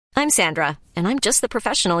I'm Sandra, and I'm just the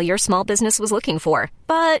professional your small business was looking for.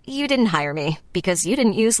 But you didn't hire me because you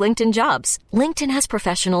didn't use LinkedIn Jobs. LinkedIn has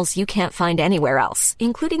professionals you can't find anywhere else,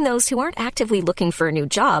 including those who aren't actively looking for a new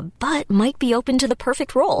job, but might be open to the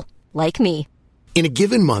perfect role, like me. In a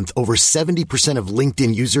given month, over 70% of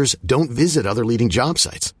LinkedIn users don't visit other leading job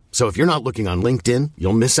sites. So if you're not looking on LinkedIn,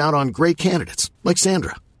 you'll miss out on great candidates like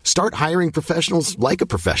Sandra. Start hiring professionals like a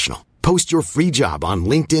professional. Post your free job on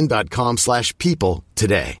linkedin.com/people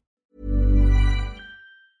today.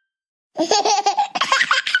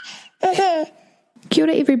 Kia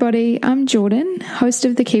ora everybody, I'm Jordan, host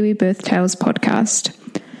of the Kiwi Birth Tales podcast.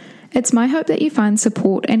 It's my hope that you find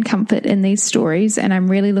support and comfort in these stories, and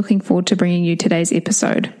I'm really looking forward to bringing you today's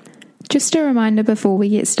episode. Just a reminder before we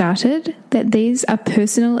get started that these are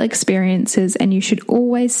personal experiences and you should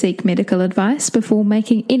always seek medical advice before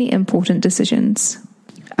making any important decisions.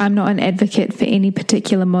 I'm not an advocate for any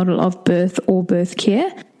particular model of birth or birth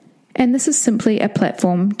care, and this is simply a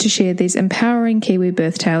platform to share these empowering Kiwi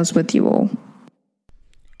birth tales with you all.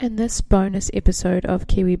 In this bonus episode of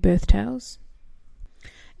Kiwi Birth Tales,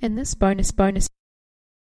 In this bonus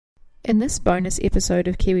episode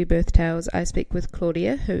of Kiwi Birth Tales, I speak with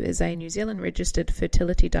Claudia, who is a New Zealand registered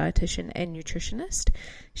fertility dietitian and nutritionist.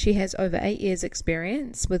 She has over 8 years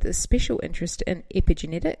experience with a special interest in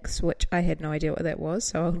epigenetics, which I had no idea what that was,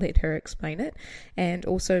 so I'll let her explain it, and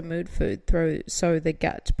also mood food so the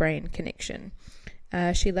gut-brain connection.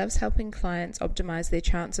 She loves helping clients optimize their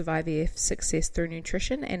chance of IVF success through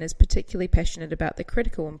nutrition and is particularly passionate about the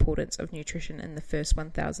critical importance of nutrition in the first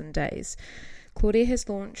 1,000 days. Claudia has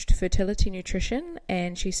launched Fertility Nutrition,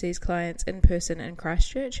 and she sees clients in person in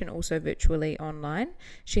Christchurch and also virtually online.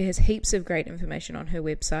 She has heaps of great information on her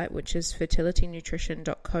website, which is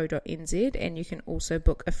fertilitynutrition.co.nz, and you can also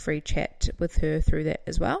book a free chat with her through that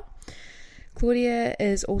as well. Claudia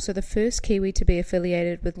is also the first Kiwi to be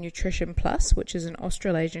affiliated with Nutrition Plus, which is an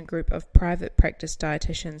Australasian group of private practice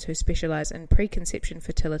dietitians who specialise in preconception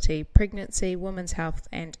fertility, pregnancy, women's health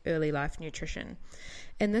and early life nutrition.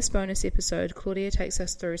 In this bonus episode, Claudia takes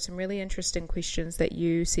us through some really interesting questions that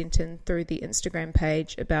you sent in through the Instagram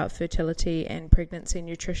page about fertility and pregnancy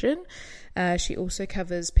nutrition. She also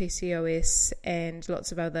covers PCOS and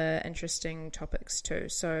lots of other interesting topics too.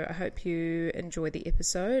 So I hope you enjoy the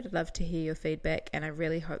episode. I'd love to hear your feedback, and I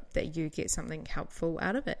really hope that you get something helpful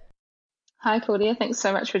out of it. Hi, Claudia. Thanks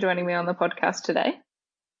so much for joining me on the podcast today.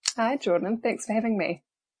 Hi, Jordan. Thanks for having me.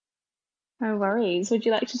 No worries. Would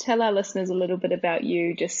you like to tell our listeners a little bit about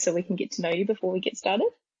you just so we can get to know you before we get started?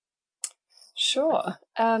 Sure.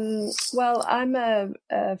 Well, I'm a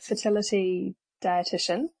fertility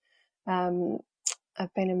dietitian.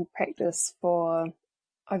 I've been in practice for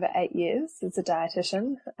over 8 years as a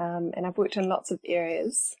dietitian, and I've worked in lots of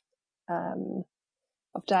areas of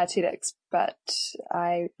dietetics, but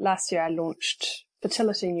last year I launched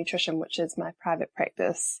Fertility Nutrition, which is my private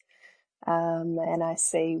practice, and I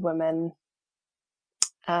see women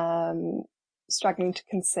struggling to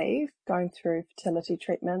conceive, going through fertility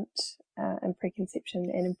treatment in preconception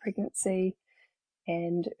and in pregnancy,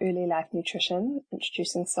 and early life nutrition,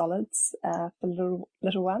 introducing solids for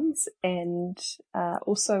little ones, and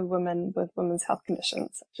also women with women's health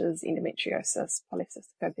conditions such as endometriosis,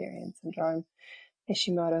 polycystic ovarian syndrome,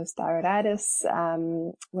 Hashimoto's thyroiditis,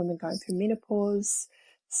 women going through menopause.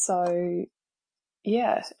 So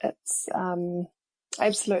yeah, it's I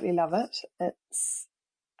absolutely love it.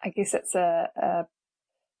 I guess it's an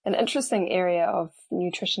interesting area of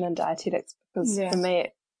nutrition and dietetics because for me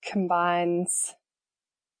it combines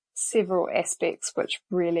several aspects which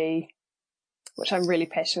I'm really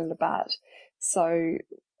passionate about. So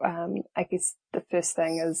I guess the first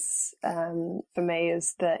thing is for me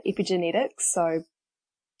is the epigenetics. So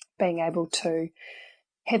being able to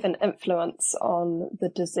have an influence on the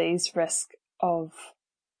disease risk of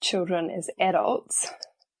children as adults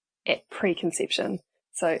at preconception.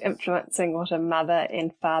 So influencing what a mother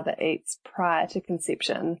and father eats prior to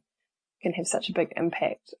conception can have such a big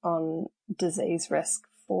impact on disease risk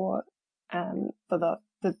for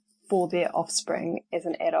their offspring as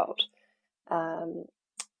an adult. And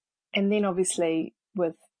then obviously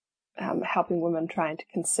with helping women trying to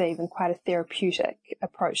conceive, and quite a therapeutic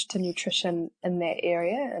approach to nutrition in that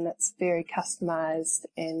area, and it's very customized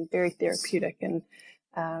and very therapeutic, and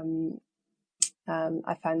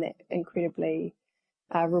I find that incredibly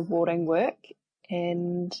rewarding work.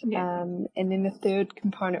 And then the third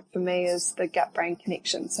component for me is the gut-brain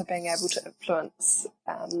connection, so being able to influence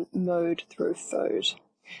mood through food.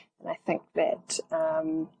 And I think that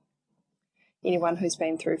anyone who's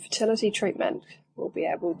been through fertility treatment will be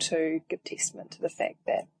able to give testament to the fact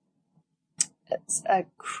that it's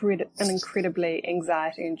an incredibly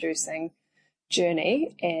anxiety-inducing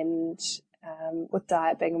journey, and with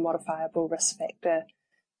diet being a modifiable risk factor,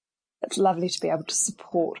 it's lovely to be able to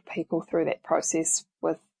support people through that process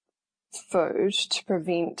with food to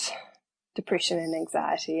prevent depression and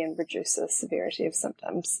anxiety and reduce the severity of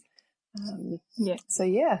symptoms. So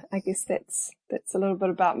yeah, I guess that's a little bit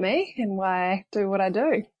about me and why I do what I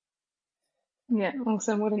do. Yeah,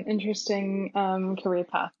 awesome. What an interesting career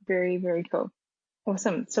path. Very, very cool.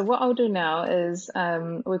 Awesome. So what I'll do now is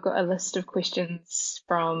we've got a list of questions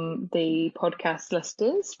from the podcast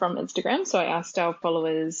listeners from Instagram. So I asked our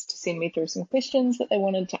followers to send me through some questions that they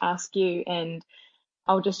wanted to ask you, and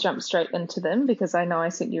I'll just jump straight into them because I know I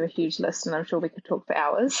sent you a huge list and I'm sure we could talk for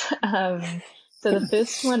hours. So the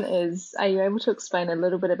first one is, are you able to explain a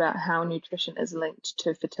little bit about how nutrition is linked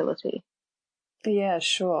to fertility? Yeah,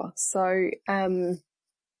 sure. So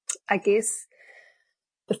I guess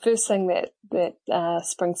the first thing that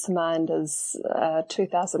springs to mind is a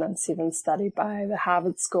 2007 study by the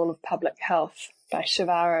Harvard School of Public Health by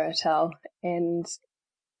Shivara et al. And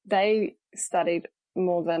they studied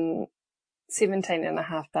more than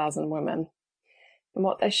 17,500 women. And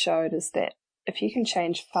what they showed is that if you can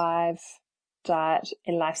change 5 diet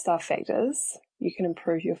and lifestyle factors, you can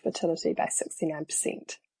improve your fertility by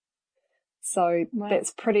 69%. So wow.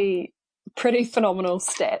 That's pretty phenomenal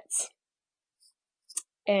stats.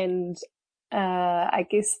 And I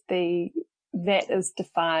guess that is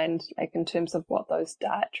defined like in terms of what those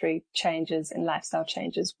dietary changes and lifestyle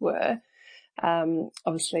changes were.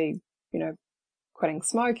 Obviously, quitting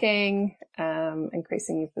smoking,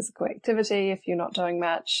 increasing your physical activity if you're not doing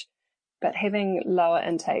much, but having lower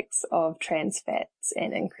intakes of trans fats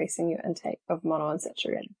and increasing your intake of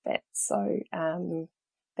monounsaturated fats. So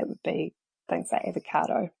that would be things like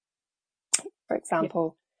avocado, for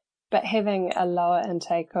example. But having a lower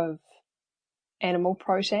intake of animal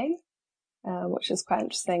protein, which is quite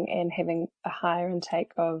interesting, and having a higher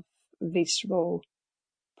intake of vegetable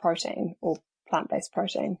protein or plant-based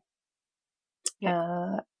protein.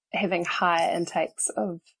 Having higher intakes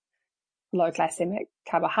of low glycemic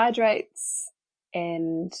carbohydrates,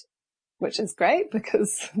 and which is great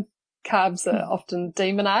because carbs are often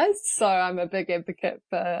demonized. So I'm a big advocate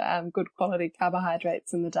for good quality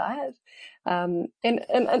carbohydrates in the diet. And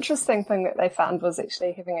an interesting thing that they found was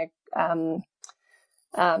actually having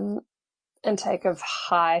a intake of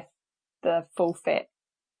the full fat,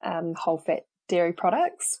 whole fat dairy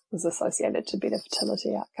products was associated to better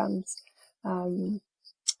fertility outcomes. And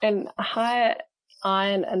a higher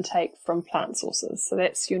iron intake from plant sources. So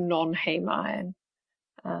that's your non-heme iron.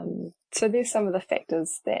 So there's some of the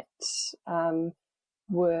factors that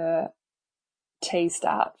were teased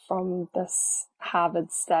out from this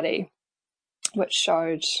Harvard study, which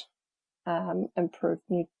showed improved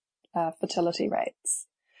fertility rates.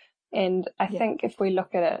 And I think if we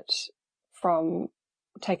look at it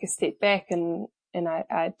take a step back, and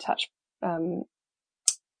I touched on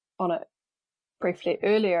it briefly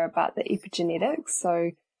earlier about the epigenetics.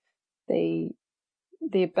 So the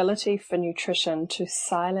ability for nutrition to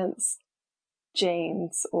silence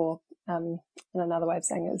genes, or and another way of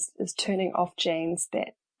saying it is turning off genes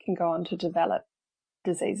that can go on to develop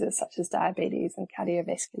diseases such as diabetes and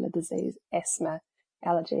cardiovascular disease, asthma,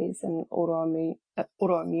 allergies, and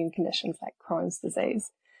autoimmune conditions like Crohn's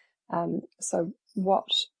disease. So what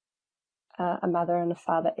a mother and a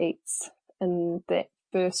father eats in that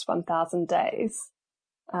first 1,000 days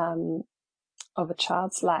of a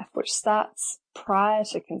child's life, which starts prior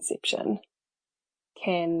to conception,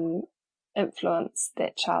 can influence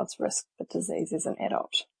that child's risk for disease as an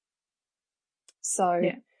adult. So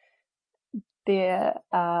there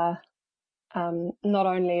are not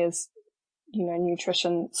only is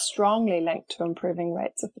nutrition strongly linked to improving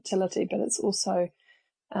rates of fertility, but it's also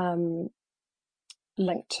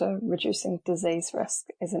linked to reducing disease risk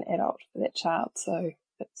as an adult for that child. So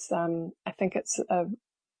it's I think it's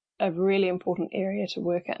a really important area to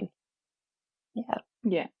work in.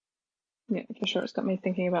 Yeah, for sure. It's got me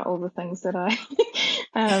thinking about all the things that I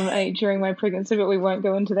ate during my pregnancy, but we won't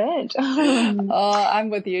go into that. I'm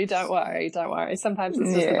with you. Don't worry. Sometimes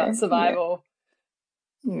it's just about survival.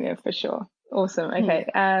 Yeah, for sure. Awesome. Okay.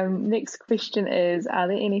 Next question is, are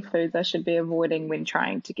there any foods I should be avoiding when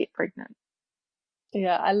trying to get pregnant?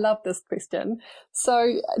 Yeah, I love this question.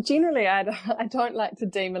 So generally, I don't like to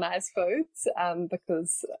demonize foods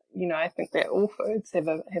because I think that all foods have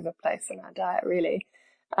a place in our diet, really.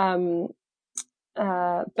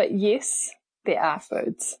 But yes, there are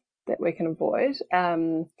foods that we can avoid.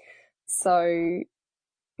 So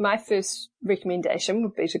my first recommendation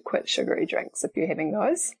would be to quit sugary drinks if you're having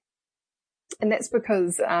those. that's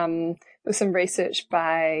because with some research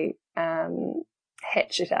by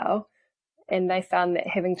Hatch et al., and they found that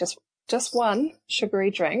having just one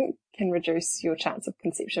sugary drink can reduce your chance of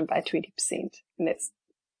conception by 20%, and that's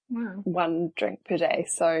one drink per day.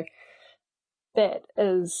 So that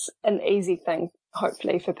is an easy thing,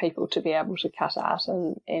 hopefully, for people to be able to cut out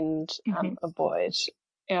and avoid.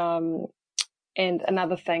 And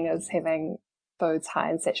another thing is having foods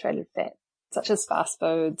high in saturated fat, such as fast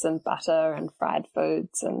foods and butter and fried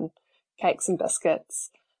foods and cakes and biscuits.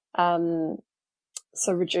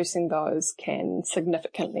 So reducing those can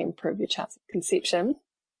significantly improve your chance of conception.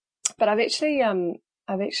 But I've actually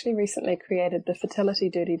recently created the Fertility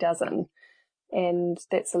Dirty Dozen, and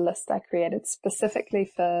that's a list I created specifically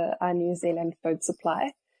for our New Zealand food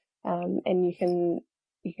supply. And you can,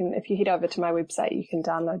 if you head over to my website, you can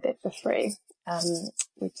download that for free.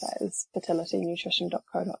 Website is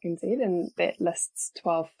fertilitynutrition.co.nz, and that lists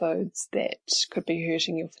 12 foods that could be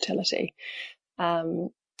hurting your fertility.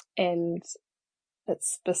 And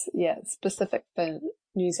it's specific for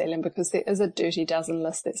New Zealand because there is a Dirty Dozen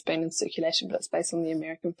list that's been in circulation, but it's based on the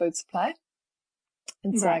American food supply.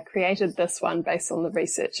 And so I created this one based on the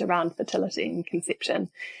research around fertility and conception,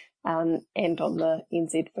 and on the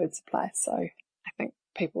NZ food supply. So I think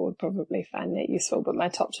people would probably find that useful. But my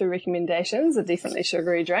top 2 recommendations are definitely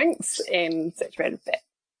sugary drinks and saturated fat.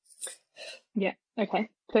 Yeah. Okay.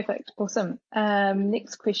 Perfect. Awesome.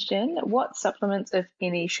 Next question. What supplements, if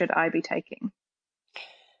any, should I be taking?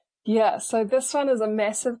 Yeah, so this one is a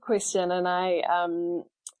massive question, and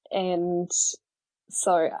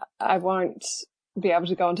so I won't be able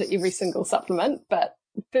to go into every single supplement, but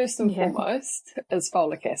first and foremost is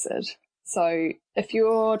folic acid. So if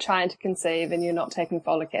you're trying to conceive and you're not taking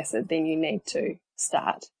folic acid, then you need to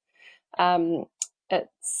start. And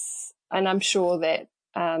I'm sure that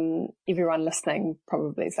everyone listening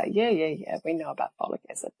probably is like, yeah, we know about folic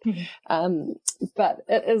acid. But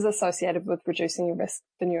it is associated with reducing your risk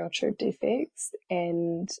for neural tube defects,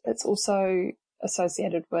 and it's also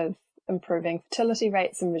associated with improving fertility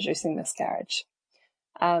rates and reducing miscarriage.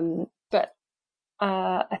 But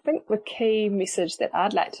I think the key message that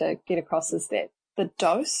I'd like to get across is that the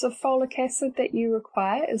dose of folic acid that you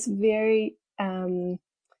require is very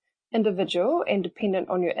individual and dependent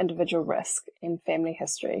on your individual risk and family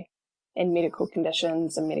history and medical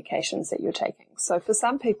conditions and medications that you're taking. So for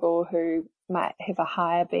some people who might have a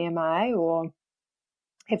higher BMI or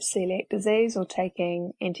have celiac disease or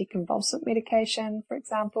taking anticonvulsant medication, for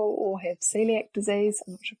example, or have celiac disease,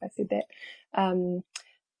 I'm not sure if I said that,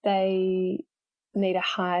 they need a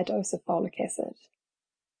higher dose of folic acid.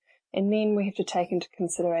 And then we have to take into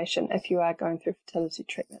consideration if you are going through fertility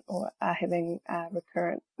treatment or are having a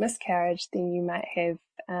recurrent miscarriage, then you might have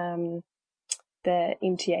the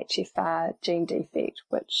MTHFR gene defect,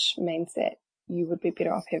 which means that you would be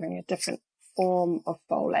better off having a different form of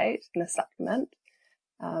folate in a supplement.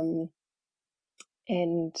 And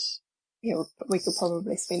we could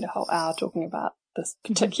probably spend a whole hour talking about this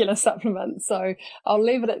particular supplement, so I'll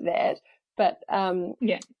leave it at that. But I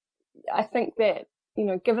think that,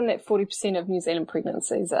 given that 40% of New Zealand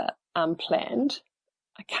pregnancies are unplanned,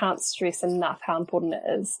 I can't stress enough how important it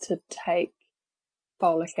is to take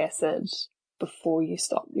folic acid before you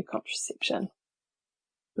stop your contraception.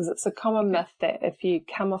 Because it's a common myth that if you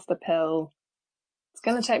come off the pill, it's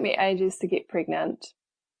going to take me ages to get pregnant.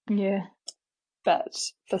 Yeah. But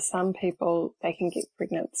for some people, they can get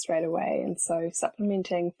pregnant straight away. And so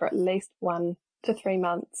supplementing for at least 1 to 3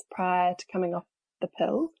 months prior to coming off the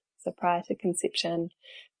pill, so prior to conception,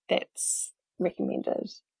 that's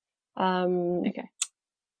recommended. Okay.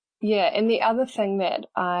 Yeah, and the other thing that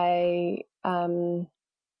I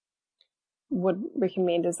would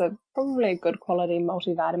recommend is probably a good quality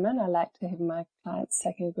multivitamin. I like to have my clients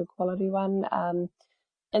taking a good quality one.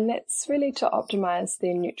 And that's really to optimize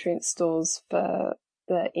their nutrient stores for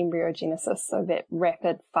the embryogenesis, so that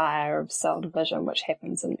rapid fire of cell division which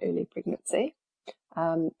happens in early pregnancy.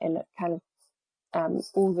 And it kind of,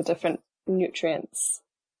 all the different nutrients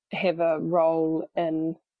have a role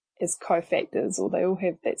in as cofactors, or they all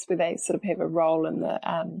have, that's where they sort of have a role in the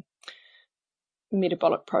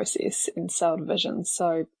metabolic process in cell division.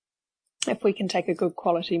 So if we can take a good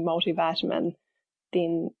quality multivitamin,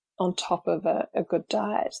 then on top of a good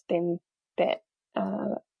diet, then that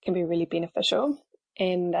can be really beneficial.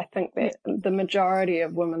 And I think that the majority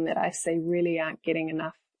of women that I see really aren't getting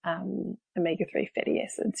enough omega-3 fatty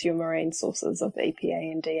acids, your marine sources of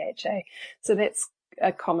EPA and DHA. So that's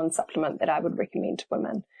a common supplement that I would recommend to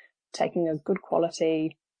women, taking a good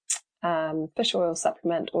quality fish oil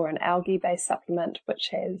supplement or an algae-based supplement which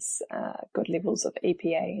has good levels of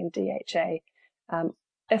EPA and DHA.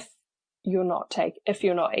 If if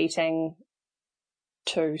you're not eating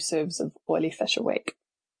 2 serves of oily fish a week.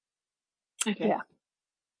 Okay. Yeah.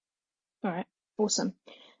 All right. Awesome.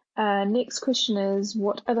 Next question is,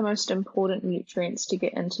 what are the most important nutrients to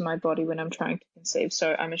get into my body when I'm trying to conceive?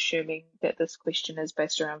 So I'm assuming that this question is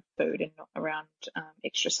based around food and not around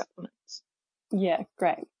extra supplements. Yeah,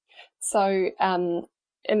 great. So, and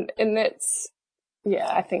that's, yeah,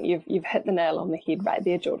 I think you've hit the nail on the head right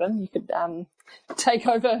there, Jordan. You could take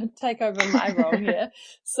over my role here.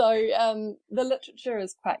 So the literature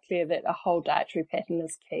is quite clear that a whole dietary pattern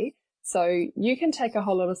is key. So you can take a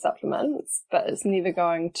whole lot of supplements, but it's never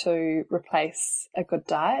going to replace a good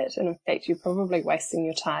diet. And in fact, you're probably wasting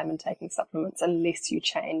your time in taking supplements unless you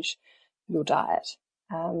change your diet.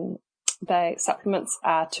 Supplements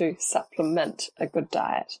are to supplement a good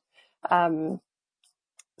diet.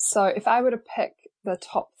 So if I were to pick the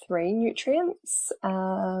top 3 nutrients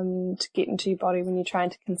to get into your body when you're trying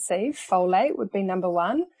to conceive, folate would be number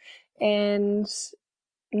 1, and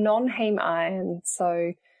non-heme iron,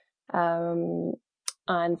 so iron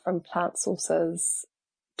from plant sources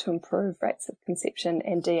to improve rates of conception,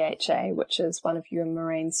 and DHA, which is one of your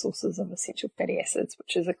marine sources of essential fatty acids,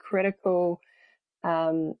 which is a critical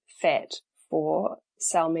fat for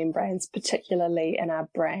cell membranes, particularly in our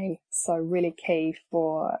brain. So really key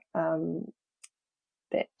for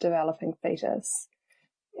that developing fetus.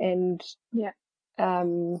 And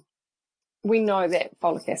we know that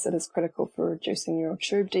folic acid is critical for reducing neural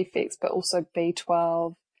tube defects, but also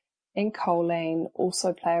B12 and choline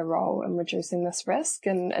also play a role in reducing this risk.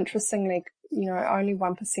 And interestingly, only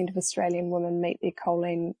 1% of Australian women meet their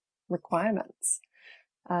choline requirements.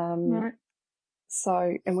 Right.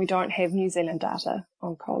 So, and we don't have New Zealand data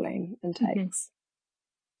on choline intakes.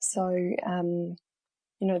 So,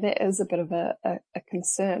 that is a bit of a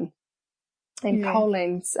concern. And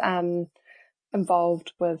choline's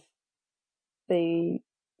involved with the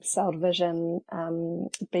cell division,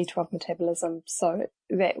 B12 metabolism. So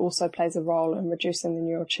that also plays a role in reducing the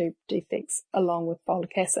neural tube defects along with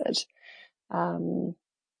folic acid. And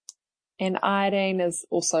iodine is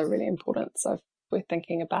also really important. So if we're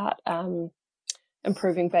thinking about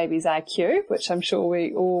improving baby's IQ, which I'm sure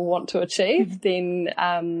we all want to achieve, then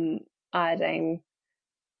iodine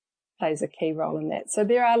plays a key role in that. So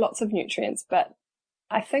there are lots of nutrients, but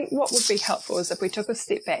I think what would be helpful is if we took a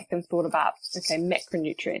step back and thought about,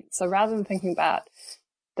 macronutrients. So rather than thinking about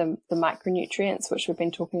the micronutrients, which we've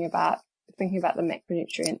been talking about, thinking about the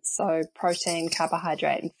macronutrients, so protein,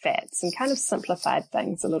 carbohydrate, and fats, and kind of simplified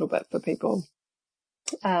things a little bit for people.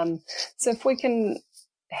 So if we can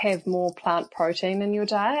have more plant protein in your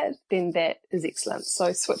diet, then that is excellent.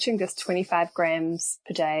 So switching just 25 grams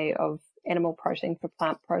per day of animal protein for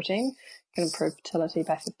plant protein can improve fertility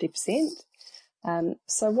by 50%.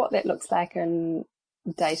 So what that looks like in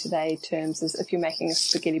day-to-day terms is if you're making a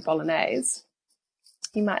spaghetti bolognese,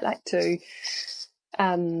 you might like to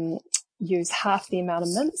use half the amount of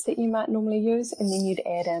mince that you might normally use, and then you'd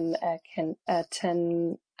add in a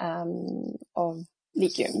tin of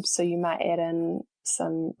legumes. So you might add in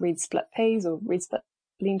some red split peas or red split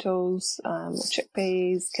lentils, or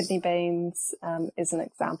chickpeas, kidney beans, as an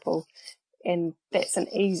example. And that's an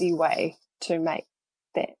easy way to make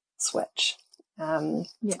that switch.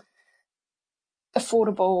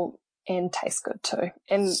 Affordable and tastes good too.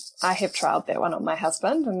 And I have trialed that one on my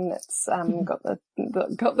husband, and it's got the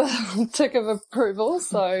tick of approval.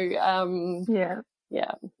 So yeah.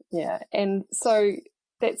 And so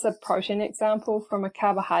that's a protein example. From a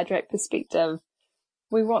carbohydrate perspective,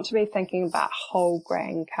 we want to be thinking about whole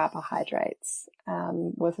grain carbohydrates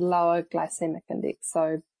with lower glycemic index.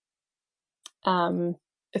 So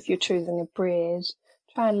if you're choosing a bread,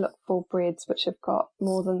 try and look for breads which have got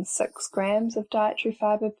more than 6 grams of dietary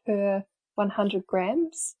fibre per 100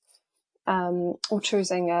 grams, or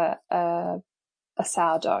choosing a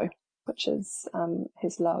sourdough, which is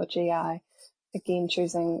has lower GI. Again,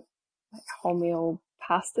 choosing wholemeal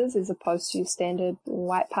pastas as opposed to your standard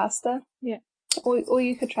white pasta. Yeah. Or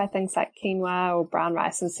you could try things like quinoa or brown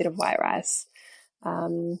rice instead of white rice.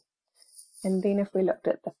 And then if we looked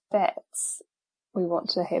at the fats, we want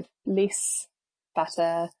to have less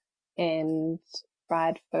butter and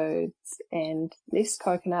fried foods and less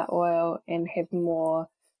coconut oil, and have more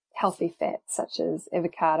healthy fats such as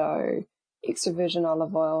avocado, extra virgin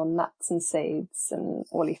olive oil, nuts and seeds, and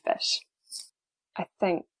oily fish. I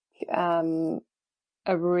think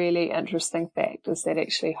a really interesting fact is that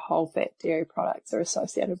actually whole fat dairy products are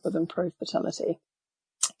associated with improved fertility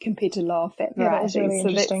compared to lower fat varieties. That is really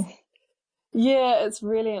interesting. Yeah, it's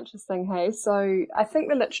really interesting, hey? So I think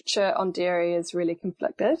the literature on dairy is really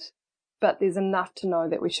conflicted, but there's enough to know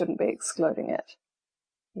that we shouldn't be excluding it.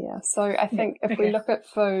 Yeah. So I think if we look at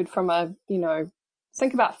food from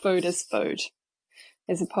think about food as food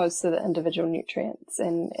as opposed to the individual nutrients,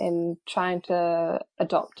 and trying to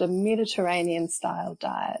adopt a Mediterranean style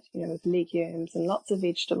diet, with legumes and lots of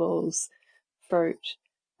vegetables, fruit,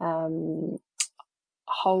 whole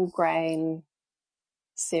grain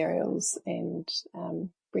cereals and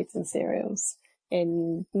breads and cereals,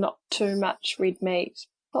 and not too much red meat,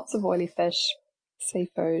 lots of oily fish,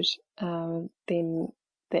 seafood, then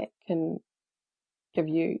that can give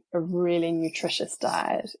you a really nutritious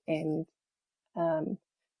diet and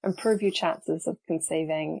improve your chances of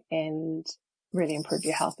conceiving and really improve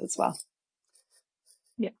your health as well.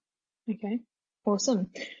 Yeah. Okay. Awesome.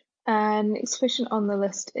 And next question on the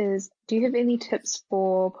list is, do you have any tips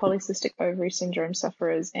for polycystic ovary syndrome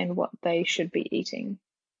sufferers and what they should be eating?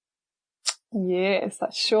 Yes, I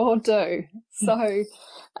sure do. So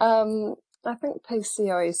I think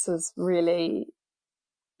PCOS is really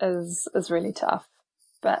tough,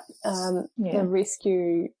 but the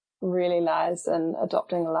rescue really lies in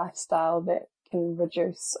adopting a lifestyle that can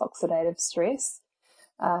reduce oxidative stress.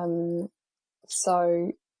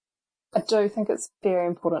 So I do think it's very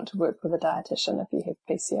important to work with a dietitian if you have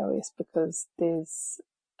PCOS, because there's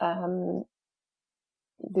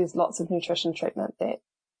lots of nutrition treatment that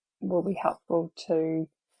will be helpful to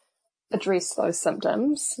address those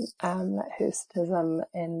symptoms, like hirsutism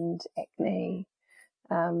and acne,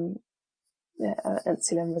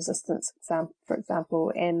 insulin resistance, for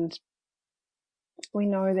example. And we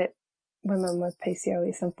know that women with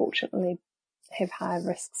PCOS unfortunately have high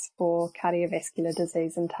risks for cardiovascular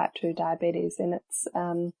disease and type 2 diabetes, and it's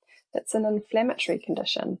an inflammatory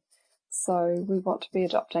condition. So we want to be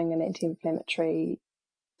adopting an anti-inflammatory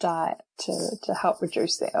diet to help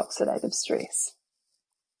reduce that oxidative stress.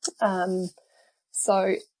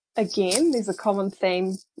 So again, there's a common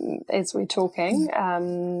theme as we're talking,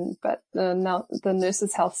 but the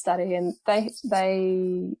Nurses' Health Study, and they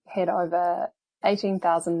had over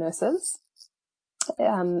 18,000 nurses,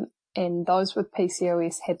 and those with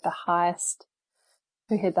PCOS who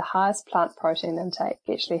had the highest plant protein intake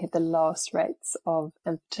actually had the lowest rates of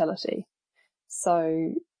infertility.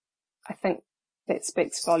 So I think that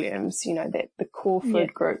speaks volumes, that the core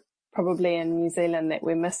food group probably in New Zealand that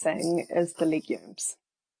we're missing is the legumes.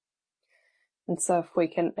 And so if we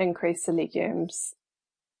can increase the legumes,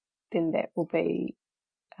 then that will be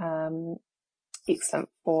excellent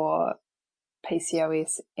for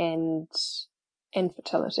PCOS and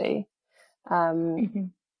infertility.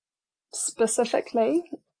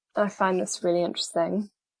 Specifically, I find this really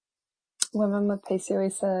interesting. Women with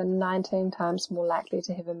PCOS are 19 times more likely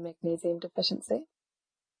to have a magnesium deficiency.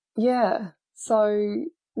 Yeah, so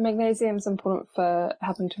magnesium is important for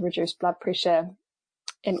helping to reduce blood pressure,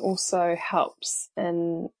 and also helps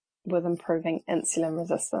with improving insulin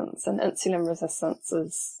resistance. And insulin resistance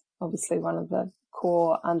is obviously one of the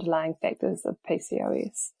core underlying factors of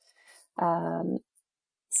PCOS.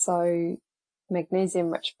 So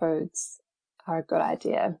magnesium-rich foods are a good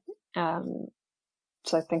idea.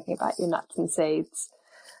 So thinking about your nuts and seeds.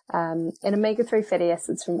 And omega-3 fatty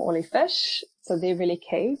acids from oily fish, so they're really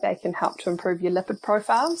key. They can help to improve your lipid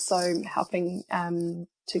profile, so helping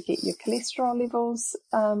to get your cholesterol levels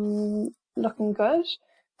looking good.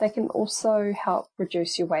 They can also help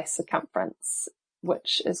reduce your waist circumference,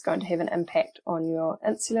 which is going to have an impact on your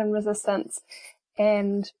insulin resistance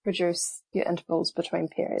and reduce your intervals between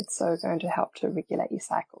periods, so going to help to regulate your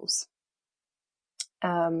cycles.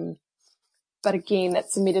 But again,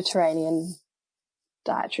 it's a Mediterranean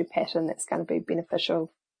dietary pattern that's going to be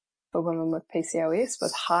beneficial for women with PCOS,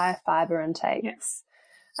 with high fiber intakes.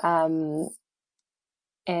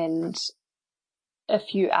 And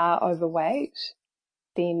if you are overweight,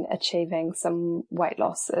 then achieving some weight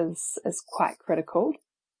loss is quite critical.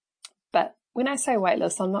 But when I say weight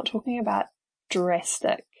loss, I'm not talking about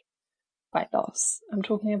drastic weight loss. I'm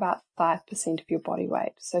talking about 5% of your body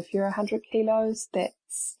weight. So if you're 100 kilos,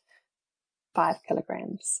 that's 5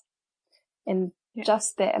 kilograms. And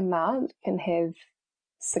just that amount can have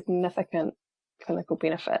significant clinical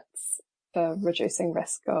benefits for reducing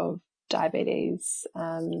risk of diabetes,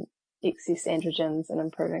 excess androgens, and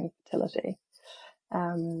improving fertility.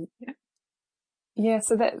 So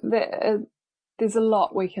that there's a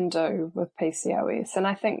lot we can do with PCOS. And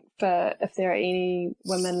I think if there are any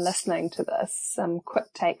women listening to this, some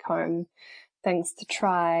quick take-home things to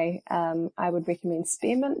try, I would recommend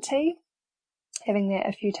spearmint tea, having that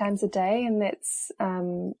a few times a day, and that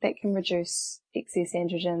can reduce excess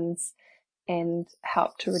androgens and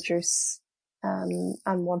help to reduce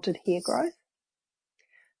unwanted hair growth.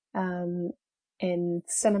 And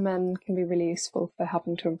cinnamon can be really useful for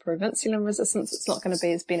helping to improve insulin resistance. It's not going to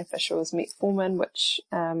be as beneficial as metformin, which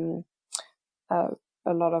a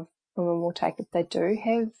lot of women will take if they do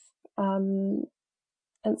have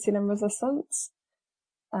insulin resistance.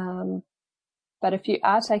 But if you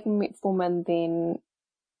are taking metformin, then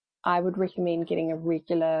I would recommend getting a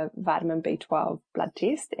regular vitamin B12 blood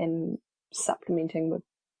test and supplementing with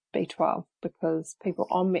B12, because people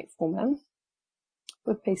on metformin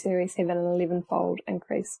with PCOS have an 11-fold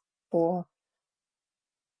increase for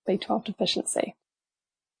B12 deficiency.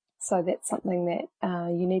 So that's something that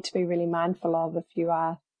you need to be really mindful of if you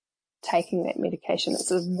are taking that medication.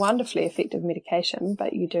 It's a wonderfully effective medication,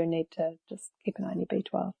 but you do need to just keep an eye on your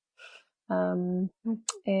B12.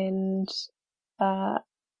 And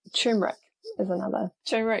turmeric is another.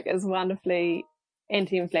 Turmeric is wonderfully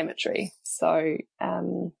anti-inflammatory. So,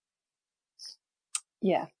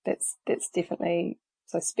 yeah, that's definitely,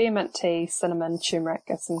 so spearmint tea, cinnamon, turmeric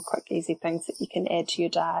are some quick, easy things that you can add to your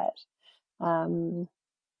diet.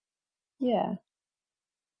 Yeah.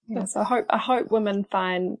 So I hope women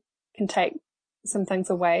can take some things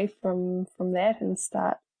away from that and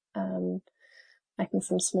start, making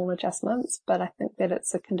some small adjustments. But I think that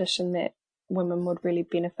it's a condition that women would really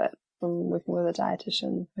benefit from working with a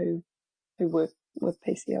dietitian who work with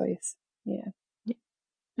PCOS. Yeah.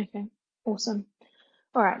 Okay. Awesome.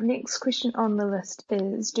 All right. Next question on the list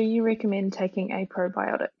is, do you recommend taking a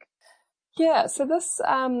probiotic? Yeah. So this,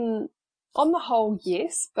 on the whole,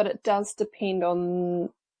 yes, but it does depend on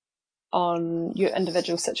your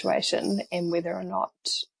individual situation and whether or not,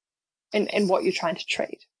 and what you're trying to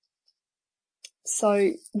treat.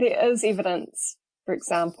 So there is evidence, for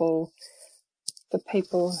example, for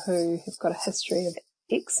people who have got a history of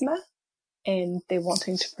eczema and they're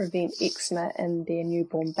wanting to prevent eczema in their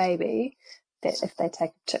newborn baby, that if they take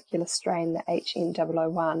a particular strain, the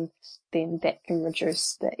HN001, then that can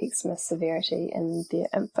reduce the eczema severity in their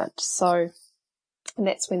infant. So, and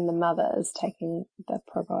that's when the mother is taking the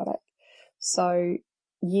probiotic. So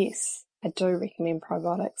yes, I do recommend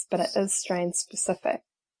probiotics, but it is strain specific.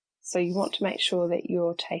 So you want to make sure that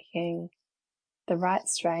you're taking the right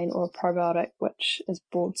strain, or a probiotic which is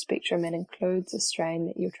broad spectrum and includes a strain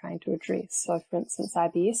that you're trying to address. So for instance,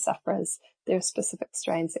 IBS sufferers, there are specific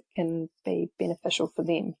strains that can be beneficial for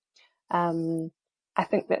them. I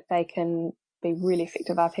think that they can be really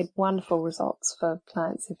effective. I've had wonderful results for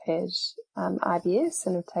clients who've had IBS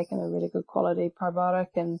and have taken a really good quality probiotic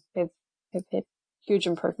and have had huge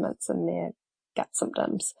improvements in their gut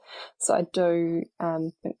symptoms. So I do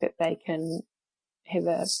think that they can have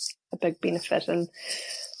a big benefit. And,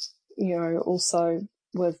 also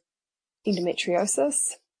with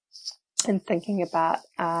endometriosis and thinking about,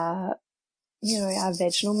 our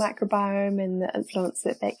vaginal microbiome and the influence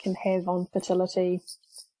that can have on fertility.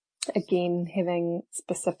 Again, having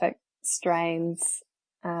specific strains,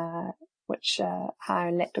 which are high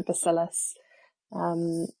in lactobacillus,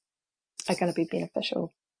 are going to be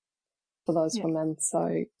beneficial for those women.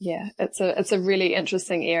 So yeah, it's a really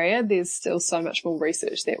interesting area. There's still so much more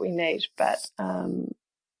research that we need, but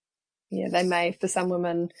they may, for some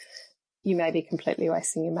women, you may be completely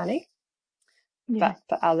wasting your money, but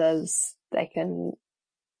for others, they can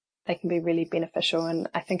be really beneficial. And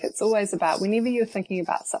I think it's always about, whenever you're thinking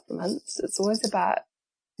about supplements, it's always about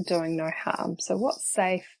doing no harm. So what's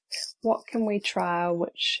safe? What can we trial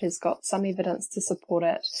which has got some evidence to support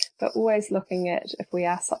it, but always looking at, if we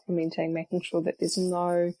are supplementing, making sure that there's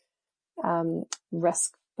no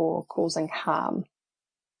risk for causing harm.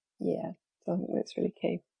 Yeah, so I think that's really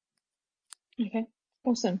key. Okay,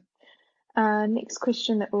 awesome. Next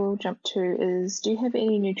question that we'll jump to is, do you have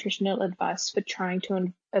any nutritional advice for trying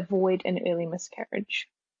to avoid an early miscarriage?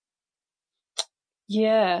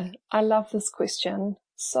 Yeah, I love this question.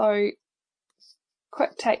 So,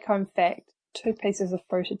 quick take-home fact, 2 pieces of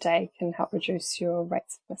fruit a day can help reduce your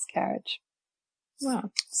rates of miscarriage.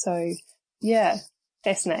 Wow. So, yeah,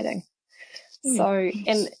 fascinating. So,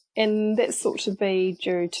 and that's thought to be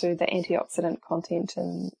due to the antioxidant content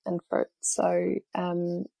in fruit. So,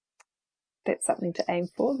 that's something to aim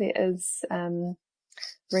for. There is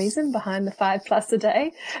reason behind the 5+ a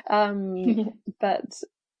day, but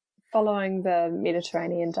following the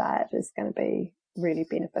Mediterranean diet is going to be really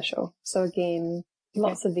beneficial. So again,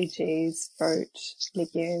 lots of veggies, fruit,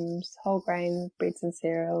 legumes, whole grain breads and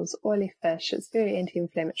cereals, oily fish. It's very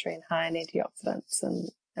anti-inflammatory and high in antioxidants,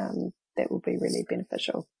 and that will be really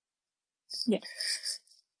beneficial. Yeah.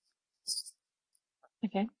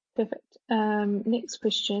 Okay, perfect. Next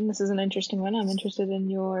question. This is an interesting one. I'm interested in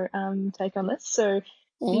your take on this. So,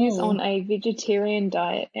 views on a vegetarian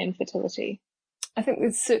diet and fertility. I think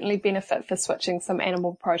there's certainly benefit for switching some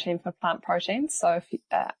animal protein for plant protein. So if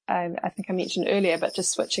I think I mentioned earlier, but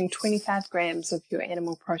just switching 25 grams of your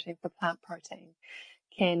animal protein for plant protein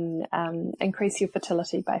can increase your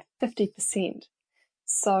fertility by 50%.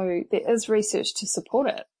 So there is research to support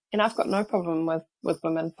it. And I've got no problem with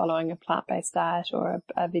women following a plant-based diet or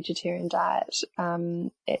a vegetarian diet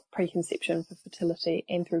at preconception for fertility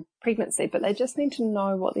and through pregnancy, but they just need to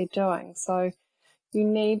know what they're doing. So you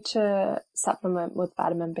need to supplement with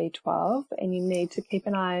vitamin B12, and you need to keep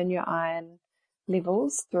an eye on your iron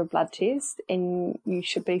levels through a blood test, and you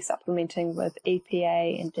should be supplementing with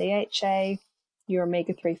EPA and DHA, your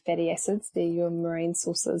omega-3 fatty acids, they're your marine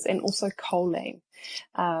sources, and also choline,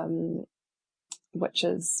 which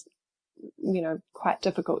is, quite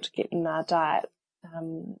difficult to get in our diet.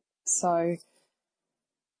 So,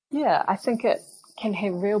 yeah, I think it can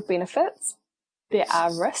have real benefits. There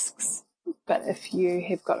are risks, but if you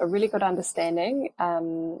have got a really good understanding,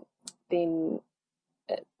 then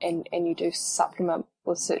and you do supplement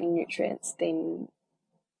with certain nutrients, then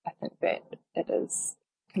I think that it is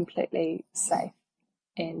completely safe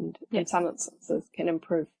and in some instances can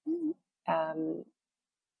improve,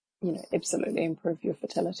 absolutely improve your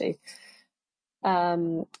fertility.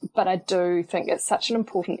 But I do think it's such an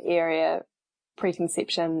important area,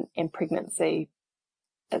 preconception and pregnancy.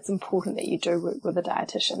 It's important that you do work with a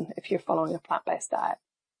dietitian if you're following a plant-based diet.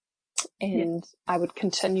 And I would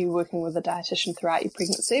continue working with a dietitian throughout your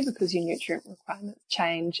pregnancy because your nutrient requirements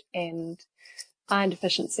change, and iron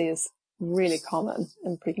deficiency is really common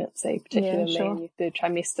in pregnancy, particularly in your third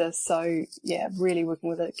trimester. So really working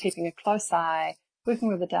with it, keeping a close eye, working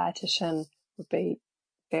with a dietitian would be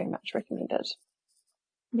very much recommended.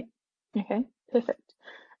 Yeah. Okay, perfect.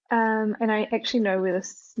 And I actually know where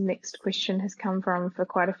this next question has come from for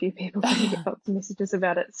quite a few people. I get lots of messages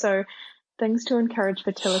about it. So, things to encourage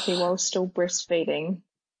fertility while still breastfeeding.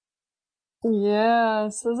 Yeah,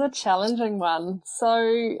 this is a challenging one.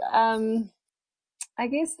 So, I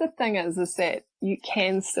guess the thing is that you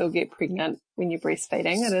can still get pregnant when you're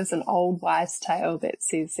breastfeeding. It is an old wise tale that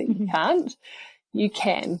says that you can't. You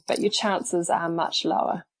can, but your chances are much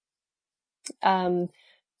lower. And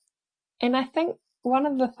I think one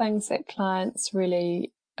of the things that clients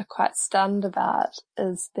really are quite stunned about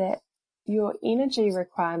is that your energy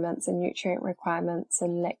requirements and nutrient requirements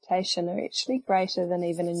in lactation are actually greater than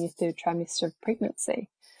even in your third trimester of pregnancy.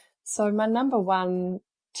 So my number one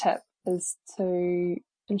tip is to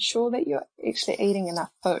ensure that you're actually eating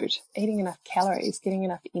enough food, eating enough calories, getting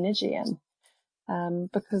enough energy in.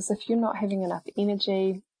 Because if you're not having enough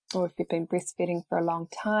energy, or if you've been breastfeeding for a long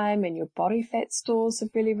time and your body fat stores have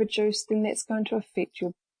really reduced, then that's going to affect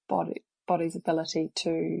your body's ability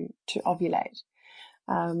to ovulate.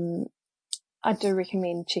 I do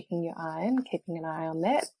recommend checking your iron, keeping an eye on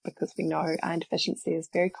that, because we know iron deficiency is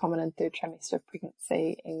very common in third trimester of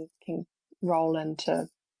pregnancy and can roll into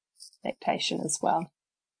lactation as well.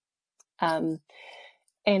 And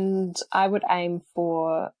I would aim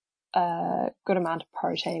for a good amount of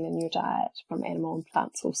protein in your diet from animal and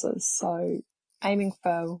plant sources. So aiming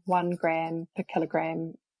for 1 gram per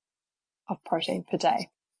kilogram of protein per day.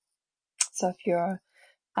 So if you're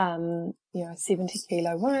 70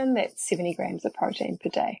 kilo woman, that's 70 grams of protein per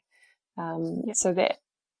day. So that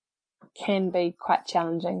can be quite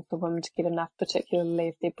challenging for women to get enough, particularly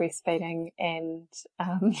if they're breastfeeding and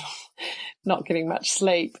not getting much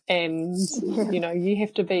sleep. And, you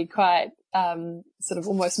have to be quite sort of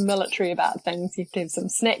almost military about things. You have to have some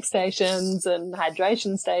snack stations and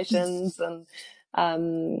hydration stations and,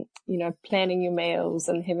 planning your meals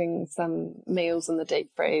and having some meals in the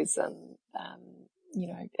deep freeze and,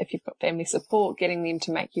 if you've got family support, getting them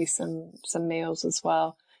to make you some meals as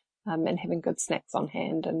well. And having good snacks on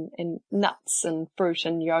hand, and nuts and fruit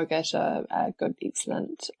and yogurt are good,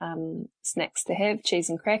 excellent snacks to have. Cheese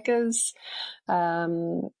and crackers.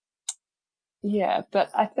 But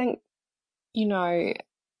I think, your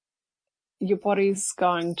body's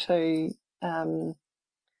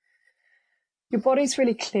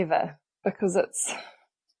really clever because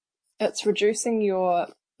it's reducing your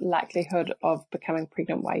likelihood of becoming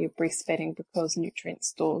pregnant while you're breastfeeding because nutrient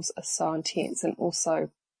stores are so intense, and also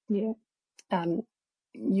your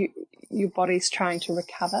body's trying to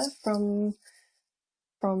recover from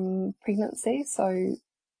pregnancy, so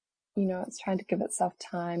it's trying to give itself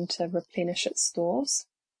time to replenish its stores.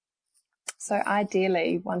 So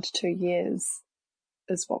ideally 1 to 2 years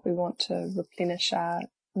is what we want to replenish our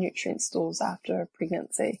nutrient stores after a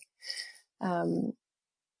pregnancy. So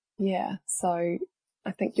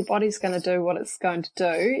I think your body's going to do what it's going to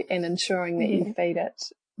do, and ensuring that you feed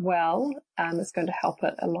it well is going to help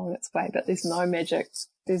it along its way. But there's no magic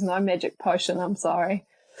there's no magic potion, I'm sorry.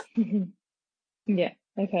 Yeah,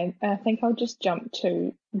 okay. I think I'll just jump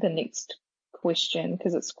to the next question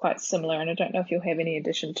because it's quite similar, and I don't know if you'll have any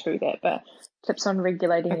addition to that, but tips on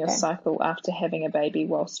regulating your Okay. cycle after having a baby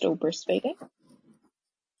while still breastfeeding.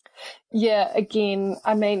 Yeah, again,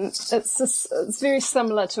 I mean, it's very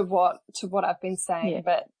similar to what I've been saying, Yeah.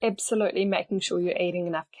 but absolutely making sure you're eating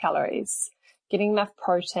enough calories, getting enough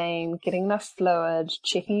protein, getting enough fluid,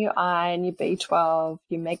 checking your iron, your B12,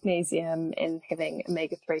 your magnesium, and having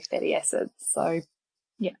omega-3 fatty acids. So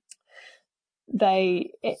Yeah.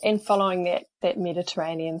 and following that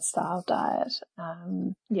Mediterranean style diet,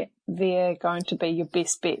 Yeah. they're going to be your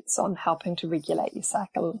best bets on helping to regulate your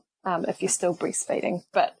cycle if you're still breastfeeding.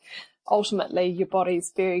 But ultimately, your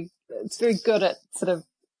body's very good at sort of,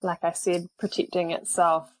 like I said, protecting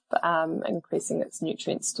itself, increasing its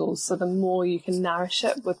nutrient stores. So the more you can nourish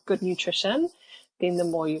it with good nutrition, then the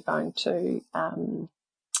more you're going to,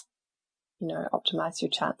 optimize your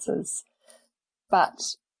chances.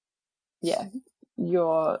 But yeah,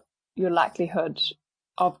 your likelihood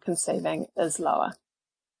of conceiving is lower.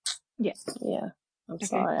 Yeah. Yeah. I'm Okay.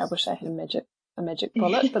 sorry. I wish I had a magic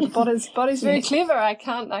bullet, but the body's very clever. I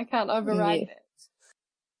can't override that.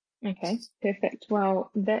 Okay, perfect.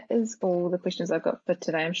 Well, that is all the questions I've got for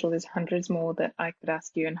today. I'm sure there's hundreds more that I could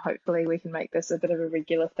ask you, and hopefully we can make this a bit of a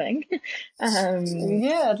regular thing.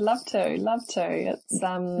 Yeah, I'd love to. It's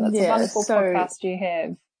a wonderful podcast you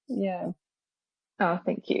have. Yeah. Oh,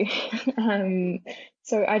 thank you.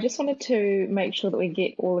 So I just wanted to make sure that we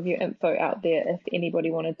get all of your info out there if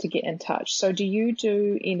anybody wanted to get in touch. So do you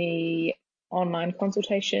do any online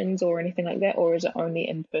consultations or anything like that, or is it only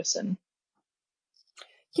in person?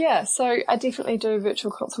 Yeah, so I definitely do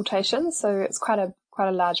virtual consultations. So it's quite a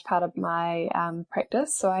large part of my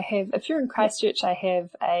practice. So if you're in Christchurch, I have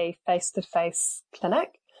a face-to-face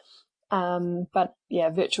clinic. But yeah,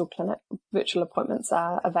 virtual appointments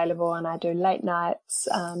are available, and I do late nights,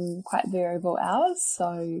 quite variable hours.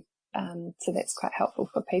 So that's quite helpful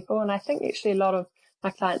for people. And I think actually a lot of my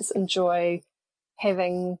clients enjoy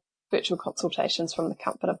having virtual consultations from the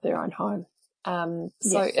comfort of their own home.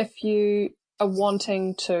 So if you are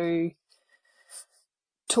wanting to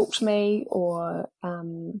talk to me or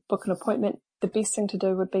book an appointment, the best thing to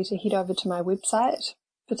do would be to head over to my website,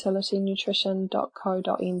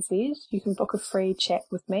 fertilitynutrition.co.nz. You can book a free chat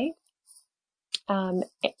with me,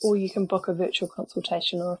 or you can book a virtual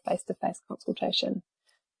consultation or a face-to-face consultation.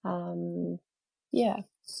 Yeah.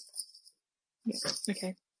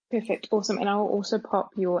 Okay, perfect. Awesome. And I'll also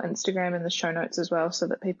pop your Instagram in the show notes as well so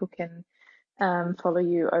that people can follow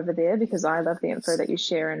you over there, because I love the info that you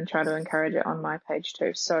share and try to encourage it on my page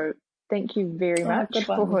too. So thank you very much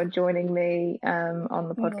for joining me on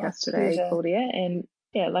the podcast today, pleasure. Claudia. And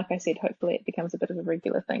yeah, like I said, hopefully it becomes a bit of a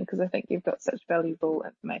regular thing because I think you've got such valuable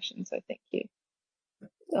information. So thank you.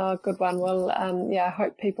 Oh, good one. Well, I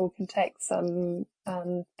hope people can take some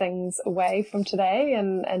things away from today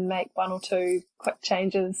and make one or two quick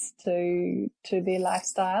changes to their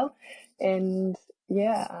lifestyle. And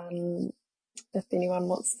yeah, if anyone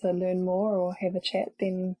wants to learn more or have a chat,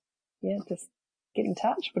 then yeah, just get in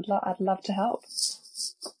touch. I'd love to help.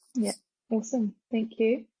 Yeah, awesome. Thank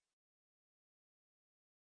you.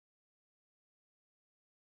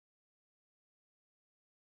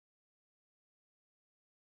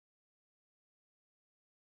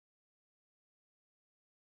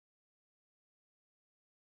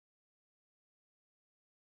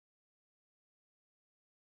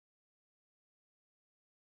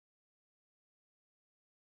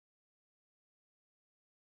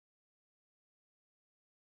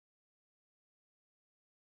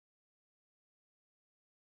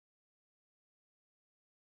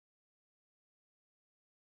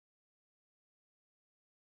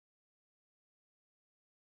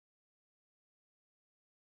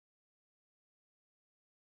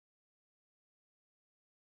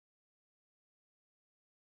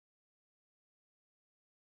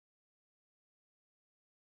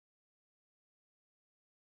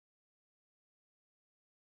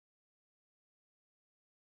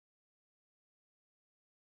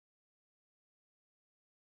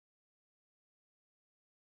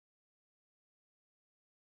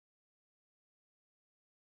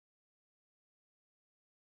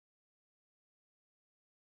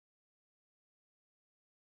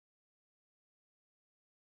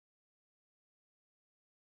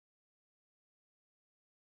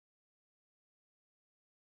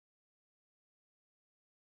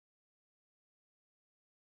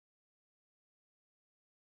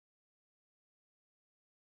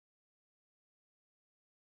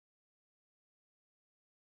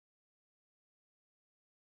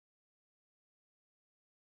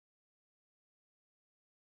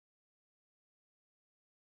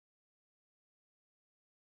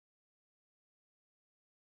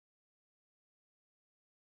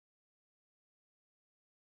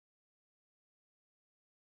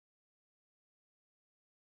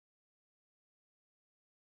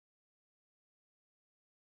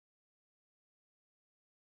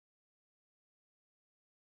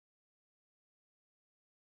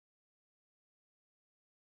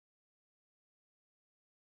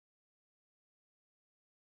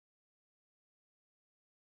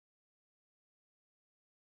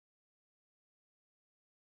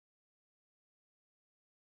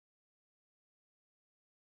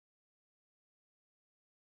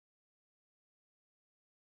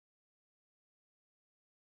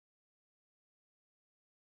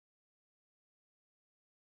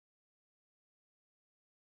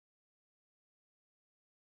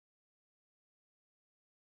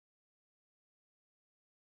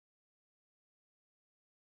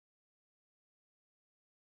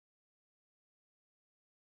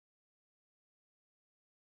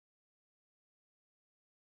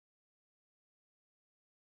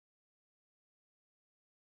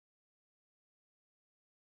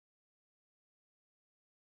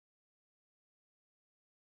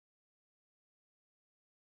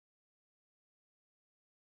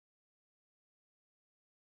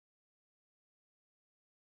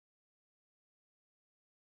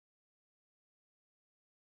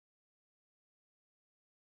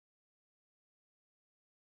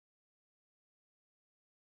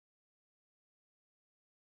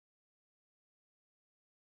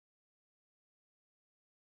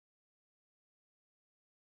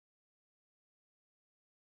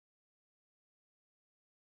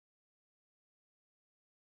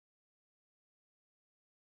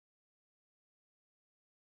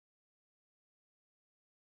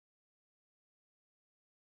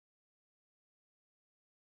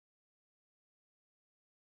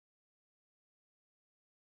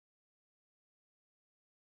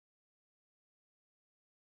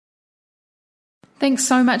 Thanks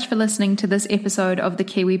so much for listening to this episode of the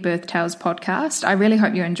Kiwi Birth Tales podcast. I really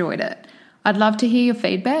hope you enjoyed it. I'd love to hear your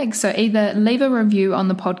feedback, so either leave a review on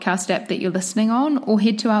the podcast app that you're listening on or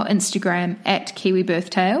head to our Instagram at Kiwi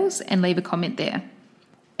Birth Tales and leave a comment there.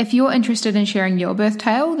 If you're interested in sharing your birth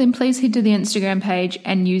tale, then please head to the Instagram page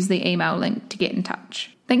and use the email link to get in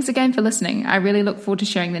touch. Thanks again for listening. I really look forward to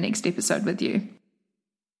sharing the next episode with you.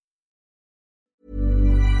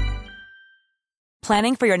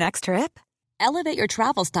 Planning for your next trip? Elevate your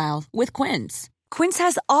travel style with Quince. Quince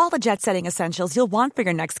has all the jet-setting essentials you'll want for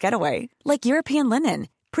your next getaway, like European linen,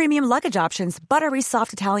 premium luggage options, buttery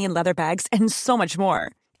soft Italian leather bags, and so much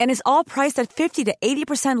more. And is all priced at 50 to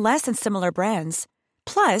 80% less than similar brands.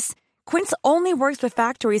 Plus, Quince only works with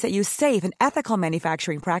factories that use safe and ethical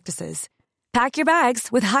manufacturing practices. Pack your bags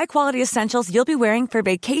with high-quality essentials you'll be wearing for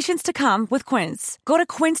vacations to come with Quince. Go to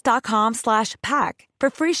quince.com/pack for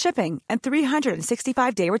free shipping and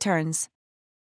 365-day returns.